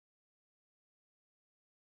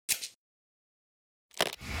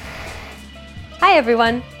Hi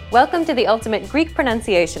everyone! Welcome to the Ultimate Greek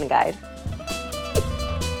Pronunciation Guide.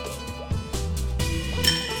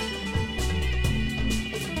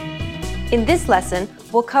 In this lesson,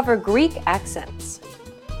 we'll cover Greek accents.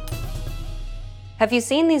 Have you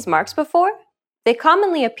seen these marks before? They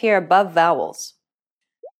commonly appear above vowels.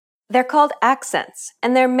 They're called accents,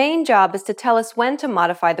 and their main job is to tell us when to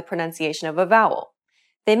modify the pronunciation of a vowel.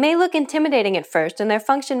 They may look intimidating at first, and their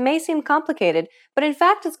function may seem complicated, but in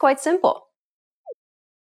fact it's quite simple.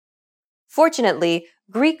 Fortunately,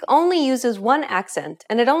 Greek only uses one accent,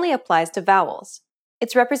 and it only applies to vowels.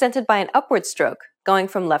 It's represented by an upward stroke, going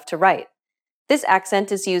from left to right. This accent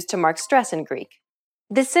is used to mark stress in Greek.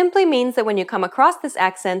 This simply means that when you come across this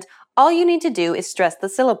accent, all you need to do is stress the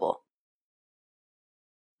syllable.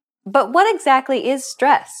 But what exactly is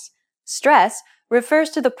stress? Stress refers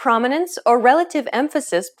to the prominence or relative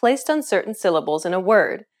emphasis placed on certain syllables in a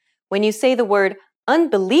word. When you say the word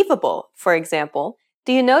unbelievable, for example,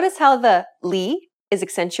 do you notice how the li is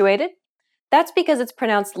accentuated? That's because it's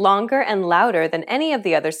pronounced longer and louder than any of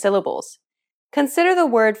the other syllables. Consider the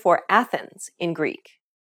word for Athens in Greek.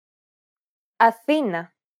 Αθήνα.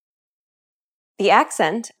 The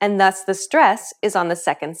accent, and thus the stress, is on the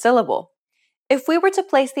second syllable. If we were to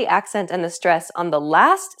place the accent and the stress on the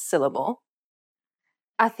last syllable,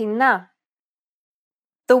 Αθηνά.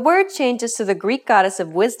 the word changes to the Greek goddess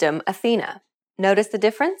of wisdom, Athena. Notice the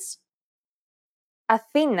difference?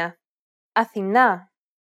 Αθήνα. Αθηνά.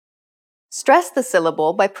 Stress the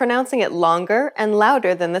syllable by pronouncing it longer and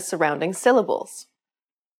louder than the surrounding syllables.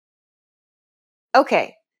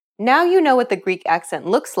 Okay, now you know what the Greek accent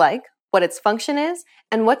looks like, what its function is,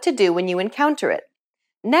 and what to do when you encounter it.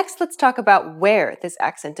 Next, let's talk about where this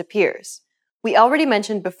accent appears. We already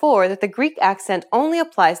mentioned before that the Greek accent only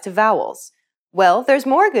applies to vowels. Well, there's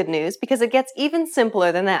more good news because it gets even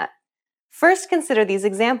simpler than that. First, consider these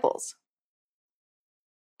examples.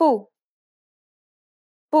 Πού.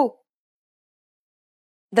 Πού.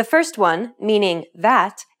 The first one, meaning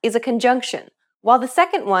that, is a conjunction, while the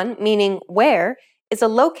second one, meaning where, is a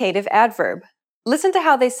locative adverb. Listen to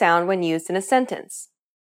how they sound when used in a sentence.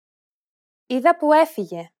 Είδα που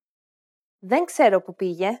έφυγε. Δεν ξέρω που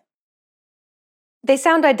πήγε. They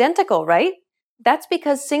sound identical, right? That's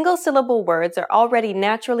because single-syllable words are already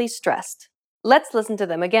naturally stressed. Let's listen to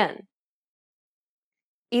them again.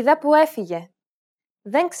 Είδα που έφυγε.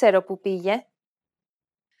 Δεν ξέρω που πήγε.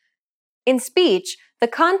 In speech, the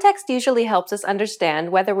context usually helps us understand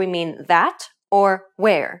whether we mean that or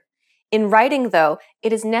where. In writing, though,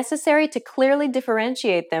 it is necessary to clearly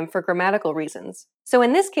differentiate them for grammatical reasons. So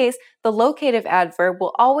in this case, the locative adverb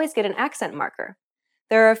will always get an accent marker.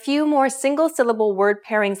 There are a few more single-syllable word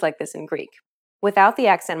pairings like this in Greek. Without the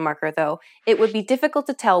accent marker, though, it would be difficult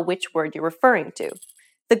to tell which word you're referring to.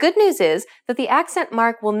 The good news is that the accent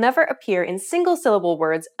mark will never appear in single-syllable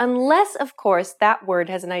words unless, of course, that word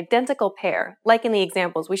has an identical pair, like in the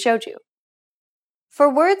examples we showed you. For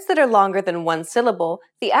words that are longer than one syllable,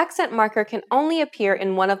 the accent marker can only appear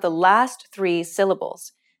in one of the last three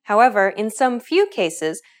syllables. However, in some few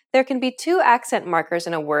cases, there can be two accent markers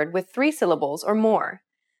in a word with three syllables or more.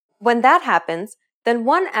 When that happens, then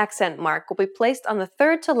one accent mark will be placed on the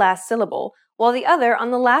third to last syllable, while the other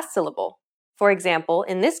on the last syllable. For example,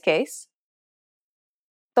 in this case,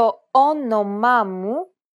 Το όνομά μου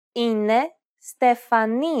είναι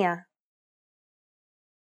Στεφανία.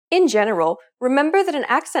 In general, remember that an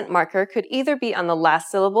accent marker could either be on the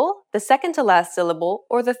last syllable, the second to last syllable,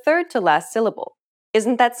 or the third to last syllable.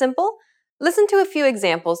 Isn't that simple? Listen to a few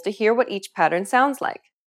examples to hear what each pattern sounds like.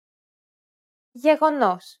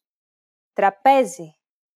 Γεγονός. Τραπέζι.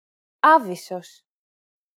 Άβυσσος.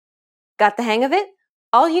 Got the hang of it?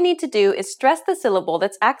 All you need to do is stress the syllable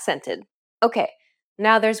that's accented. Okay,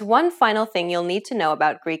 now there's one final thing you'll need to know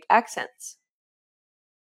about Greek accents.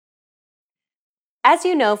 As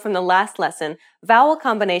you know from the last lesson, vowel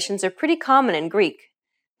combinations are pretty common in Greek.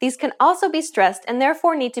 These can also be stressed and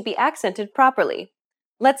therefore need to be accented properly.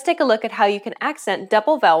 Let's take a look at how you can accent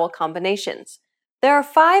double vowel combinations. There are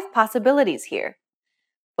 5 possibilities here.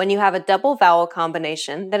 When you have a double vowel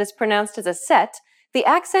combination that is pronounced as a set, the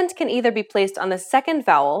accent can either be placed on the second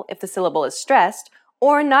vowel if the syllable is stressed,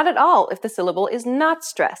 or not at all if the syllable is not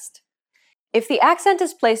stressed. If the accent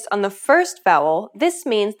is placed on the first vowel, this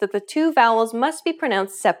means that the two vowels must be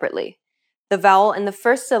pronounced separately. The vowel in the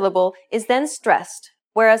first syllable is then stressed,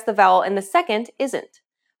 whereas the vowel in the second isn't.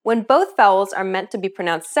 When both vowels are meant to be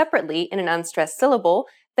pronounced separately in an unstressed syllable,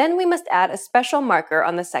 then we must add a special marker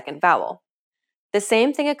on the second vowel. The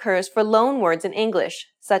same thing occurs for loan words in English,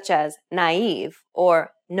 such as naive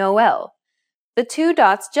or Noel. The two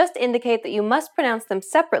dots just indicate that you must pronounce them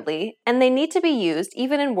separately, and they need to be used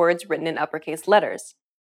even in words written in uppercase letters.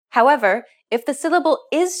 However, if the syllable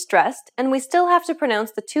is stressed and we still have to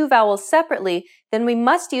pronounce the two vowels separately, then we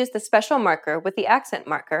must use the special marker with the accent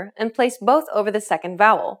marker and place both over the second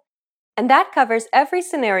vowel. And that covers every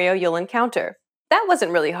scenario you'll encounter. That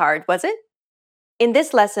wasn't really hard, was it? In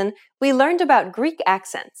this lesson, we learned about Greek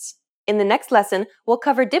accents. In the next lesson, we'll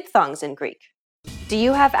cover diphthongs in Greek. Do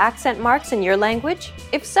you have accent marks in your language?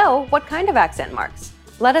 If so, what kind of accent marks?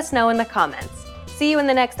 Let us know in the comments. See you in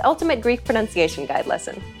the next Ultimate Greek Pronunciation Guide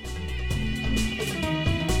lesson.